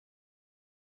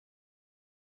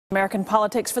American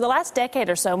politics for the last decade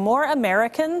or so, more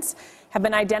Americans have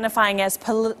been identifying as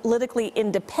politically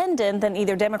independent than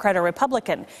either Democrat or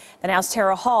Republican. The Now's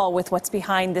Tara Hall with what's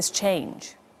behind this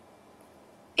change.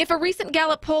 If a recent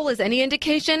Gallup poll is any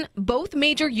indication, both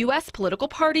major U.S. political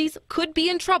parties could be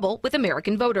in trouble with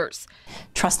American voters.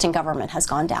 Trust in government has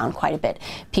gone down quite a bit.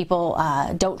 People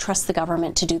don't trust the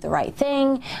government to do the right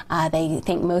thing. They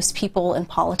think most people in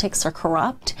politics are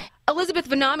corrupt. Elizabeth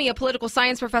Vanami, a political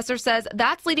science professor, says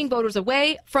that's leading voters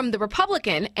away from the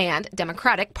Republican and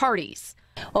Democratic parties.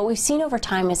 What we've seen over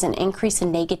time is an increase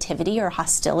in negativity or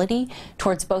hostility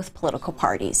towards both political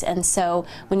parties. And so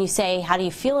when you say, how do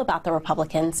you feel about the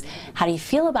Republicans? How do you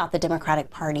feel about the Democratic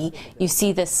Party? You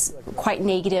see this quite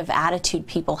negative attitude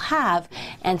people have.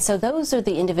 And so those are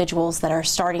the individuals that are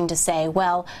starting to say,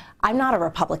 well, I'm not a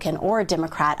Republican or a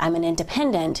Democrat, I'm an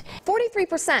independent.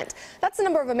 43%. That's the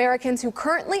number of Americans who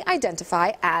currently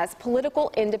identify as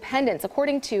political independents,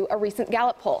 according to a recent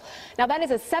Gallup poll. Now, that is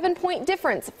a 7-point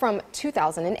difference from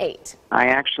 2008. I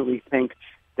actually think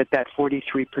that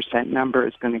 43% number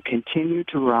is going to continue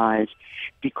to rise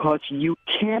because you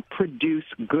can't produce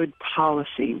good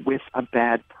policy with a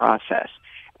bad process.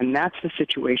 And that's the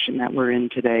situation that we're in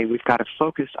today. We've got to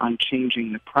focus on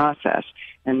changing the process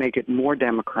and make it more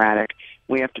democratic.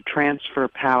 We have to transfer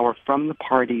power from the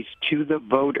parties to the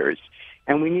voters.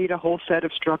 And we need a whole set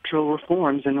of structural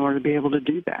reforms in order to be able to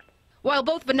do that. While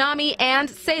both Vanami and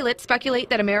Salit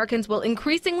speculate that Americans will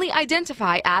increasingly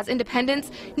identify as independents,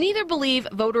 neither believe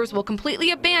voters will completely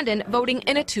abandon voting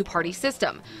in a two-party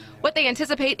system. What they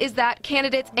anticipate is that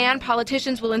candidates and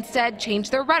politicians will instead change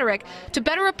their rhetoric to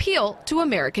better appeal to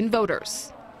American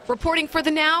voters. Reporting for The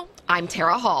Now, I'm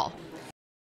Tara Hall.